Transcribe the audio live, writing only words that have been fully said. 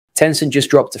Tencent just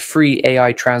dropped a free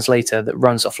AI translator that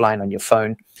runs offline on your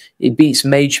phone. It beats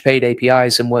major paid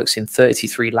APIs and works in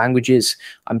 33 languages.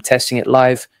 I'm testing it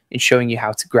live and showing you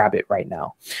how to grab it right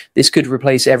now. This could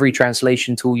replace every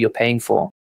translation tool you're paying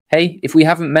for. Hey, if we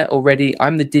haven't met already,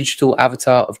 I'm the digital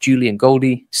avatar of Julian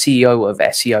Goldie, CEO of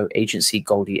SEO agency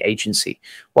Goldie Agency.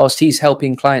 Whilst he's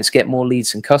helping clients get more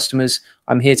leads and customers,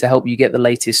 I'm here to help you get the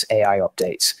latest AI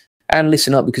updates. And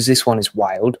listen up, because this one is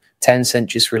wild. Tencent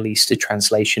just released a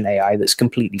translation AI that's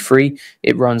completely free.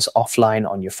 It runs offline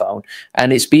on your phone.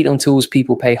 And it's beat on tools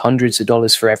people pay hundreds of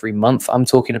dollars for every month. I'm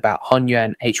talking about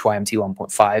HYMT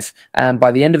 1.5. And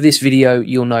by the end of this video,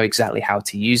 you'll know exactly how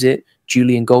to use it.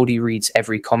 Julian Goldie reads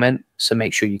every comment, so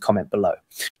make sure you comment below.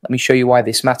 Let me show you why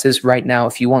this matters. Right now,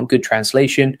 if you want good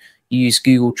translation, you use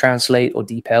Google Translate or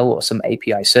DeepL or some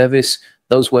API service.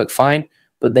 Those work fine,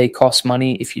 but they cost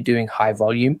money if you're doing high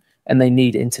volume, and they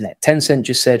need internet. Tencent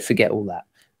just said, forget all that.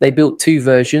 They built two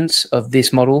versions of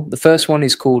this model. The first one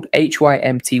is called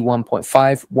HYMT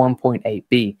 1.5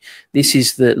 1.8b. This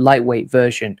is the lightweight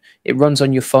version. It runs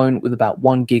on your phone with about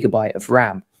 1 GB of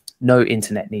RAM. No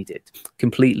internet needed.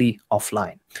 Completely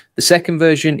offline. The second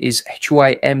version is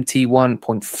HYMT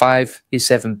 1.5 is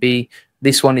 7b.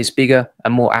 This one is bigger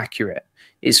and more accurate.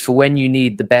 It's for when you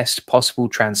need the best possible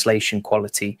translation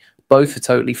quality. Both are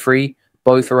totally free.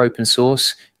 Both are open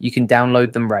source. You can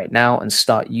download them right now and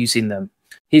start using them.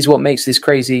 Here's what makes this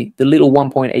crazy. The little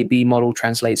 1.8b model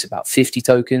translates about 50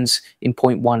 tokens in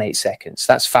 0.18 seconds.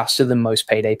 That's faster than most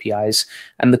paid APIs,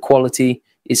 and the quality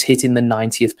is hitting the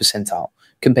 90th percentile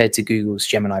compared to Google's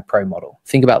Gemini Pro model.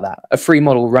 Think about that. A free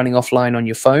model running offline on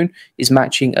your phone is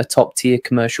matching a top-tier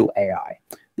commercial AI.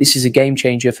 This is a game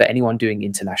changer for anyone doing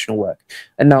international work.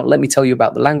 And now let me tell you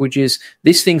about the languages.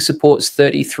 This thing supports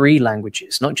 33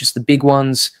 languages, not just the big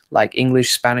ones like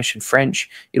English, Spanish, and French.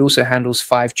 It also handles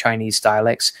 5 Chinese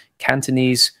dialects,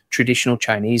 Cantonese, traditional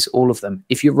Chinese, all of them.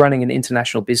 If you're running an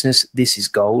international business, this is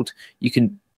gold. You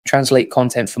can translate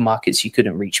content for markets you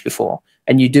couldn't reach before.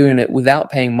 And you're doing it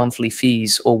without paying monthly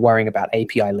fees or worrying about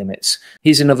API limits.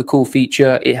 Here's another cool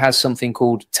feature. It has something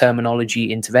called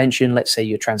terminology intervention. Let's say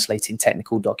you're translating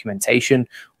technical documentation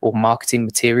or marketing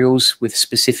materials with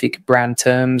specific brand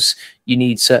terms. You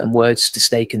need certain words to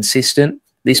stay consistent.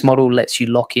 This model lets you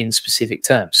lock in specific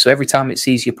terms. So every time it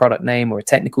sees your product name or a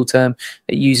technical term,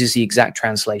 it uses the exact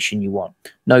translation you want.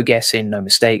 No guessing, no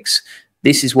mistakes.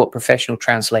 This is what professional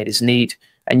translators need,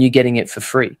 and you're getting it for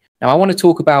free. Now, I want to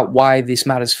talk about why this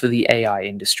matters for the AI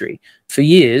industry. For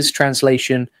years,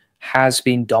 translation has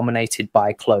been dominated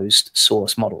by closed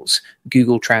source models.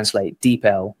 Google Translate,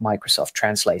 DeepL, Microsoft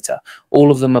Translator.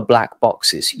 All of them are black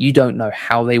boxes. You don't know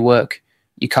how they work.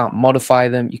 You can't modify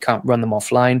them. You can't run them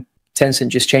offline. Tencent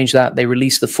just changed that. They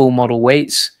released the full model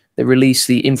weights. They released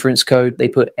the inference code. They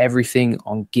put everything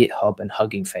on GitHub and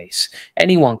Hugging Face.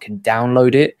 Anyone can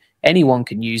download it. Anyone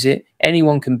can use it.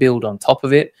 Anyone can build on top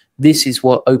of it. This is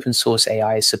what open source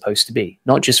AI is supposed to be.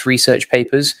 Not just research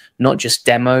papers, not just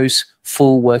demos,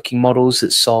 full working models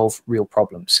that solve real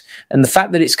problems. And the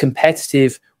fact that it's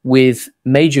competitive with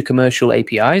major commercial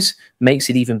APIs makes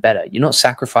it even better. You're not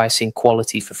sacrificing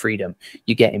quality for freedom.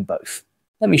 You're getting both.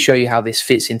 Let me show you how this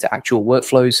fits into actual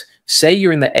workflows. Say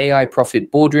you're in the AI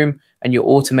profit boardroom and you're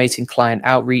automating client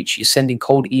outreach. You're sending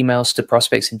cold emails to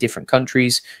prospects in different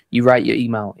countries. You write your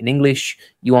email in English.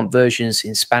 You want versions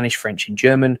in Spanish, French, and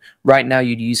German. Right now,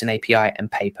 you'd use an API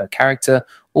and pay per character,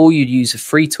 or you'd use a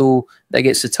free tool that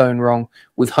gets the tone wrong.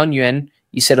 With HYMT,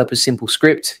 you set up a simple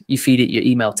script, you feed it your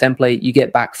email template, you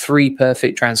get back 3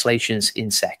 perfect translations in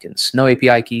seconds. No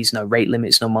API keys, no rate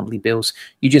limits, no monthly bills.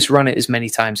 You just run it as many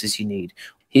times as you need.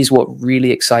 Here's what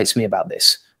really excites me about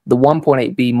this. The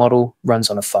 1.8b model runs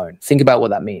on a phone. Think about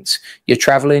what that means. You're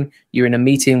traveling, you're in a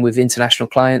meeting with international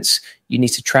clients, you need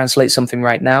to translate something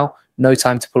right now, no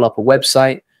time to pull up a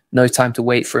website, no time to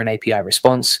wait for an API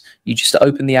response. You just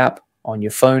open the app on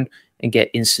your phone and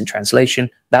get instant translation.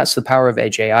 That's the power of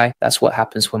Edge AI. That's what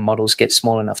happens when models get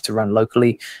small enough to run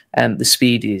locally, and the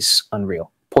speed is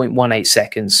unreal. 0.18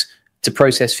 seconds to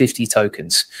process 50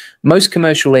 tokens. Most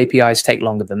commercial APIs take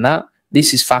longer than that.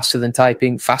 This is faster than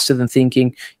typing, faster than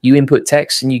thinking. You input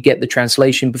text and you get the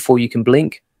translation before you can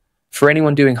blink. For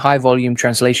anyone doing high volume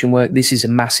translation work, this is a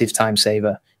massive time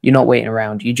saver. You're not waiting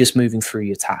around, you're just moving through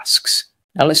your tasks.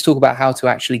 Now let's talk about how to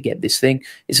actually get this thing.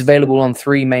 It's available on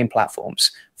 3 main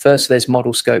platforms. First, there's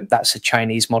ModelScope. That's a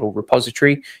Chinese model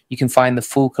repository. You can find the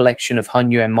full collection of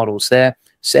HYMT models there.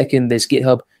 Second, there's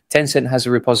GitHub. Tencent has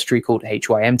a repository called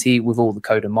HYMT with all the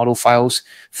code and model files.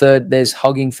 Third, there's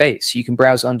Hugging Face. You can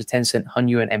browse under Tencent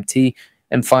HYMT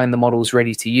and find the models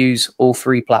ready to use. All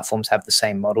three platforms have the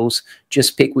same models.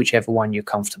 Just pick whichever one you're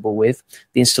comfortable with.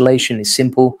 The installation is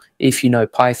simple. If you know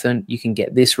Python, you can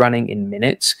get this running in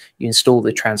minutes. You install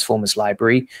the transformers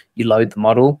library, you load the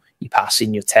model, you pass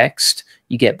in your text,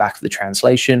 you get back the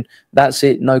translation. That's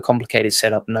it. No complicated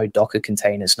setup, no Docker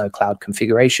containers, no cloud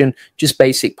configuration, just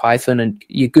basic Python, and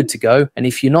you're good to go. And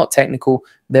if you're not technical,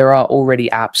 there are already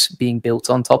apps being built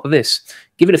on top of this.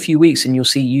 Give it a few weeks and you'll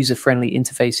see user-friendly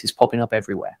interfaces popping up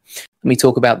everywhere. Let me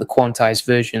talk about the quantized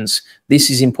versions.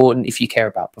 This is important if you care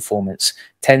about performance.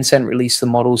 Tencent released the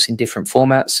models in different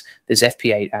formats. There's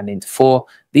FP8 and Int4.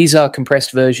 These are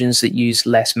compressed versions that use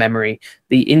less memory.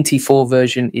 The Int4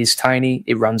 version is tiny.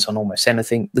 It runs on almost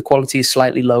anything. The quality is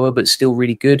slightly lower, but still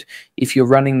really good. If you're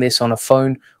running this on a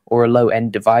phone or a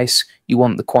low-end device, you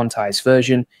want the quantized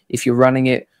version. If you're running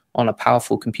it on a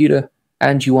powerful computer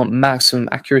and you want maximum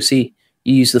accuracy,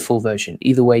 you use the full version.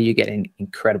 Either way, you're getting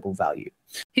incredible value.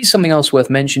 Here's something else worth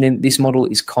mentioning. This model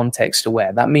is context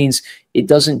aware. That means it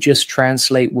doesn't just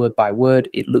translate word by word.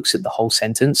 It looks at the whole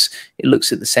sentence. It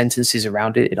looks at the sentences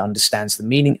around it. It understands the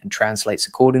meaning and translates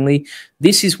accordingly.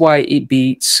 This is why it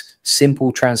beats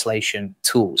simple translation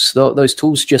tools. Those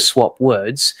tools just swap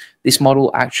words. This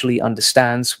model actually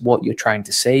understands what you're trying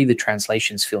to say. The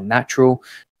translations feel natural.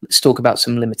 Let's talk about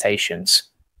some limitations.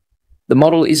 The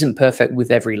model isn't perfect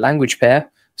with every language pair.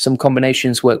 Some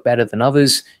combinations work better than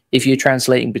others. If you're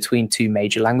translating between two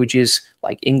major languages,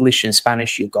 like English and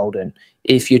Spanish, you're golden.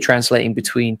 If you're translating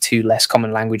between two less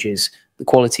common languages, the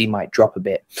quality might drop a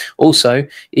bit. Also,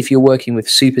 if you're working with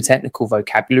super technical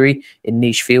vocabulary in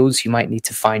niche fields, you might need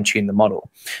to fine-tune the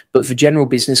model. But for general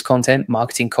business content,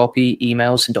 marketing copy,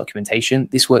 emails, and documentation,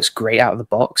 this works great out of the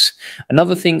box.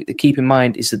 Another thing to keep in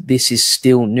mind is that this is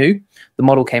still new. The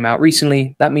model came out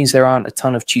recently. That means there aren't a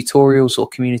ton of tutorials or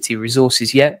community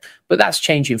resources yet, but that's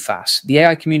changing fast. The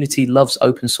AI community loves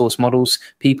open source models.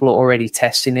 People are already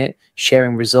testing it,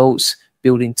 sharing results,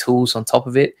 building tools on top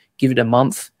of it. Give it a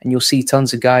month and you'll see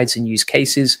tons of guides and use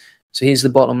cases. So here's the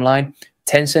bottom line.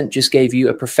 Tencent just gave you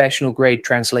a professional grade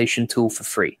translation tool for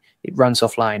free. It runs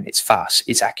offline, it's fast,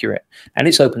 it's accurate, and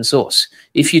it's open source.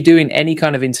 If you're doing any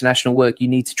kind of international work, you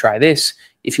need to try this.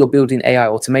 If you're building AI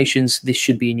automations, this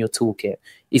should be in your toolkit.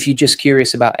 If you're just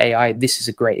curious about AI, this is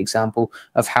a great example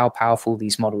of how powerful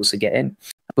these models are getting.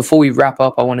 Before we wrap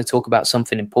up, I want to talk about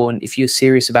something important. If you're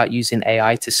serious about using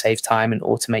AI to save time and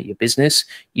automate your business,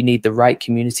 you need the right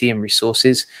community and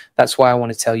resources. That's why I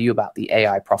want to tell you about the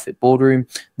AI Profit Boardroom.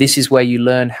 This is where you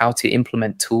learn how to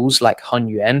implement tools like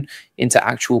HYMT into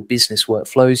actual business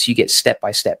workflows. You get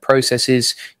step-by-step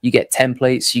processes, you get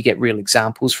templates, you get real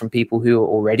examples from people who are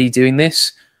already doing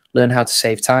this. Learn how to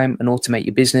save time and automate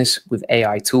your business with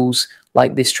AI tools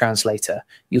like this translator.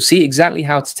 You'll see exactly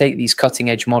how to take these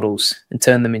cutting-edge models and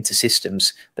turn them into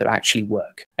systems that actually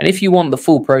work. And if you want the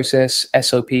full process,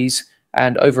 SOPs,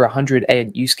 and over 100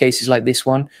 AI use cases like this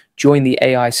one, join the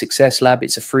AI Success Lab.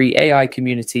 It's a free AI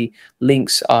community.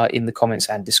 Links are in the comments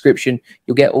and description.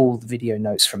 You'll get all the video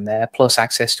notes from there, plus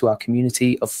access to our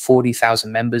community of 40,000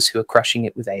 members who are crushing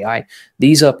it with AI.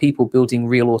 These are people building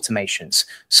real automations,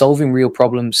 solving real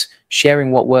problems,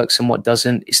 sharing what works and what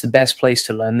doesn't. It's the best place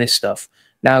to learn this stuff.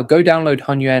 Now go download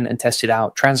HYMT and test it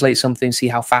out. Translate something, see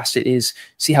how fast it is,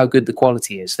 see how good the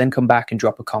quality is. Then come back and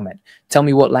drop a comment. Tell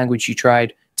me what language you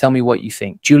tried. Tell me what you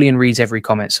think. Julian reads every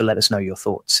comment, so let us know your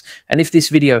thoughts. And if this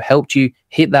video helped you,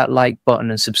 hit that like button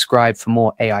and subscribe for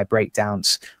more AI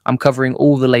breakdowns. I'm covering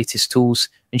all the latest tools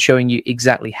and showing you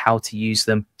exactly how to use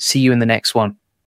them. See you in the next one.